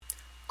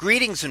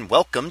Greetings and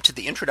welcome to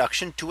the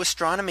introduction to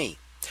astronomy.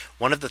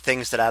 One of the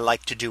things that I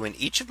like to do in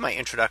each of my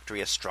introductory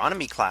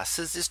astronomy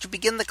classes is to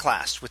begin the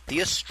class with the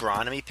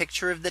astronomy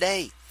picture of the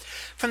day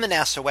from the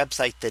NASA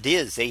website, that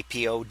is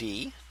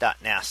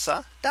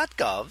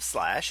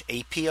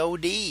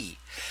apod.nasa.gov/apod.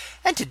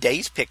 And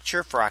today's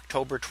picture for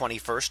October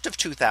 21st of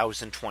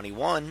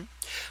 2021.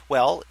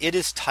 Well, it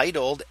is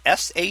titled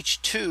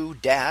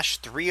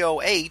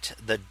Sh2-308,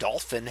 the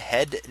Dolphin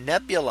Head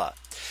Nebula.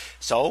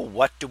 So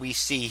what do we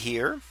see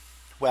here?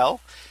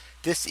 Well,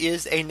 this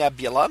is a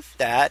nebula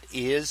that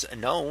is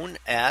known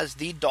as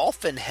the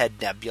Dolphin Head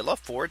Nebula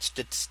for its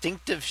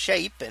distinctive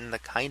shape and the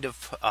kind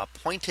of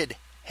pointed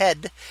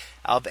head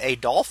of a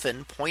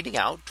dolphin pointing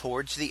out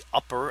towards the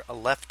upper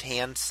left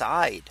hand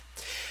side.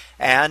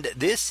 And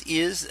this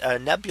is a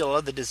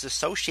nebula that is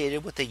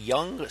associated with a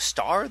young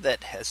star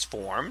that has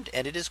formed,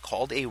 and it is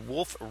called a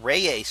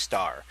Wolf-Rayet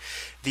star.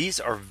 These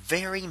are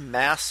very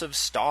massive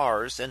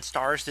stars and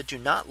stars that do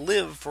not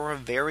live for a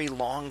very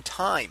long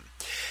time.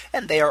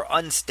 And they are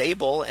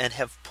unstable and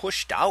have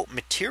pushed out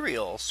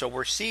material. So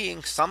we're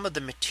seeing some of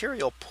the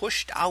material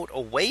pushed out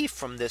away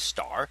from this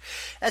star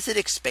as it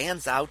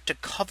expands out to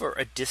cover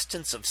a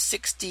distance of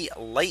 60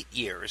 light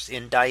years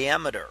in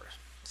diameter.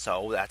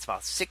 So that's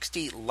about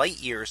 60 light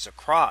years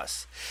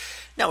across.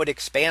 Now it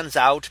expands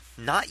out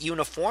not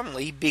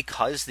uniformly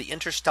because the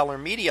interstellar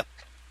media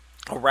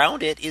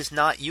around it is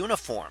not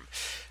uniform.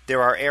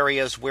 There are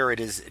areas where it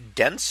is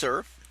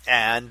denser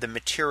and the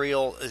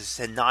material has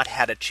not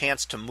had a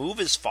chance to move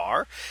as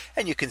far.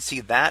 And you can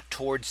see that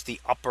towards the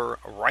upper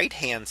right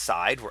hand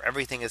side where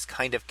everything is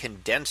kind of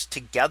condensed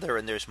together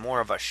and there's more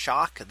of a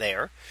shock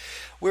there.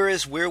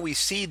 Whereas where we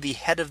see the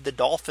head of the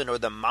dolphin or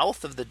the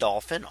mouth of the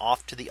dolphin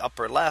off to the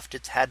upper left,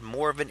 it's had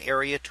more of an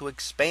area to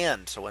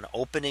expand. So an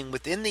opening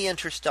within the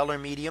interstellar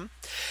medium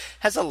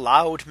has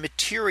allowed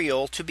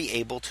material to be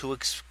able to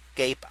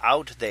escape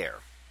out there.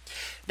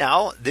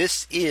 Now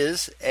this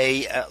is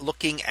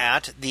looking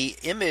at the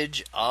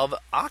image of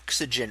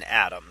oxygen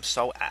atoms.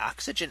 So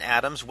oxygen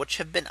atoms which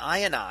have been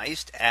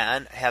ionized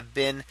and have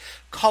been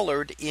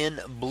colored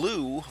in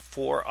blue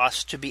for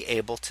us to be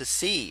able to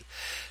see.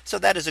 So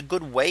that is a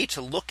good way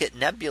to look at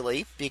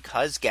nebulae,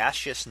 because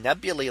gaseous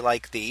nebulae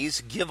like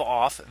these give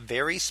off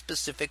very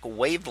specific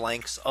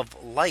wavelengths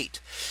of light,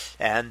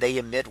 and they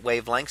emit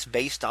wavelengths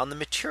based on the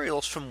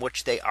materials from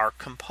which they are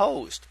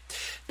composed.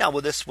 Now,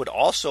 well, this would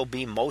also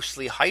be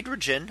mostly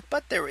hydrogen,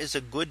 but there is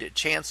a good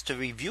chance to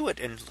review it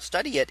and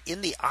study it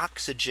in the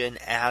oxygen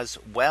as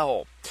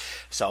well.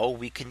 So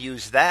we can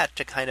use that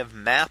to kind of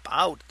map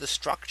out the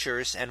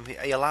structures and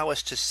allow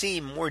us to see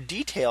more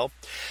detail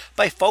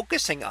by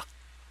focusing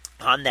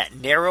on that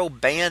narrow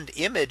band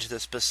image, the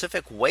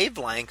specific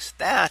wavelengths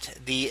that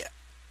the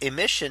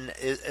emission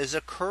is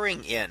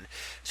occurring in.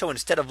 So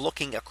instead of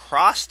looking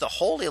across the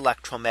whole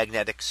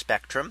electromagnetic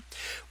spectrum,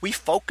 we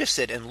focus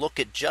it and look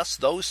at just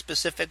those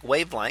specific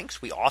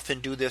wavelengths. We often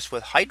do this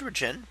with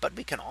hydrogen, but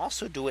we can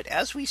also do it,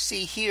 as we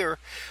see here,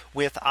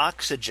 with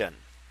oxygen.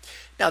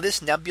 Now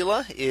this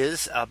nebula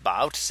is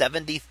about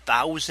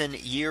 70,000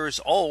 years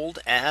old,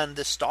 and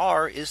the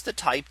star is the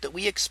type that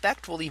we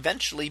expect will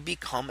eventually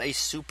become a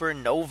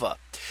supernova.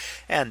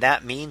 And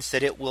that means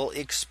that it will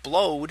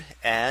explode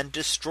and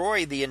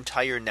destroy the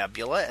entire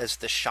nebula as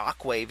the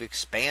shock wave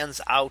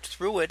expands out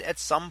through it at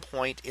some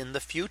point in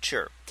the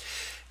future.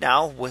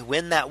 Now,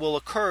 when that will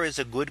occur is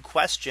a good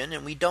question,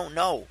 and we don't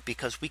know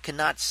because we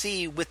cannot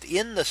see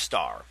within the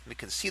star. We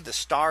can see the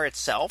star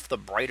itself, the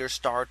brighter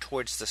star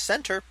towards the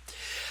center,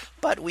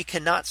 but we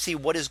cannot see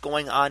what is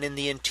going on in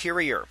the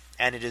interior.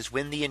 And it is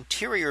when the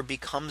interior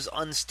becomes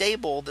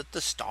unstable that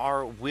the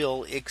star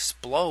will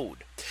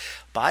explode.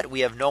 But we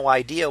have no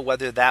idea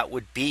whether that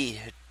would be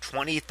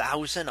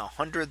 20,000,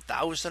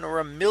 100,000 or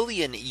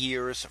 1,000,000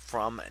 years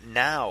from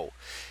now.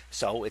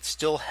 So it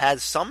still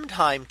has some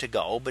time to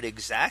go, but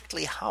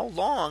exactly how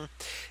long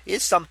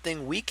is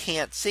something we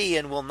can't see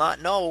and will not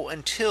know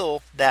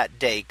until that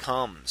day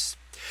comes.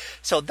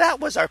 So that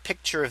was our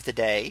picture of the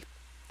day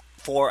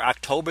for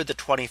October the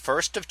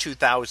 21st of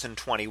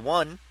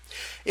 2021.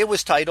 It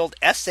was titled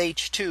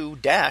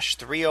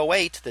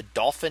Sh2-308, the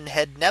Dolphin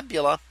Head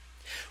Nebula.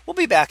 We'll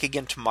be back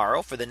again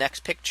tomorrow for the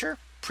next picture,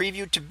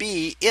 previewed to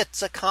be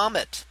It's a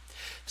Comet.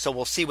 So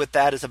we'll see what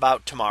that is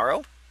about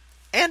tomorrow.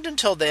 And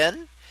until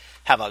then,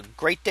 have a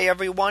great day,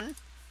 everyone,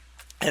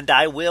 and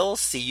I will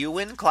see you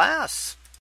in class.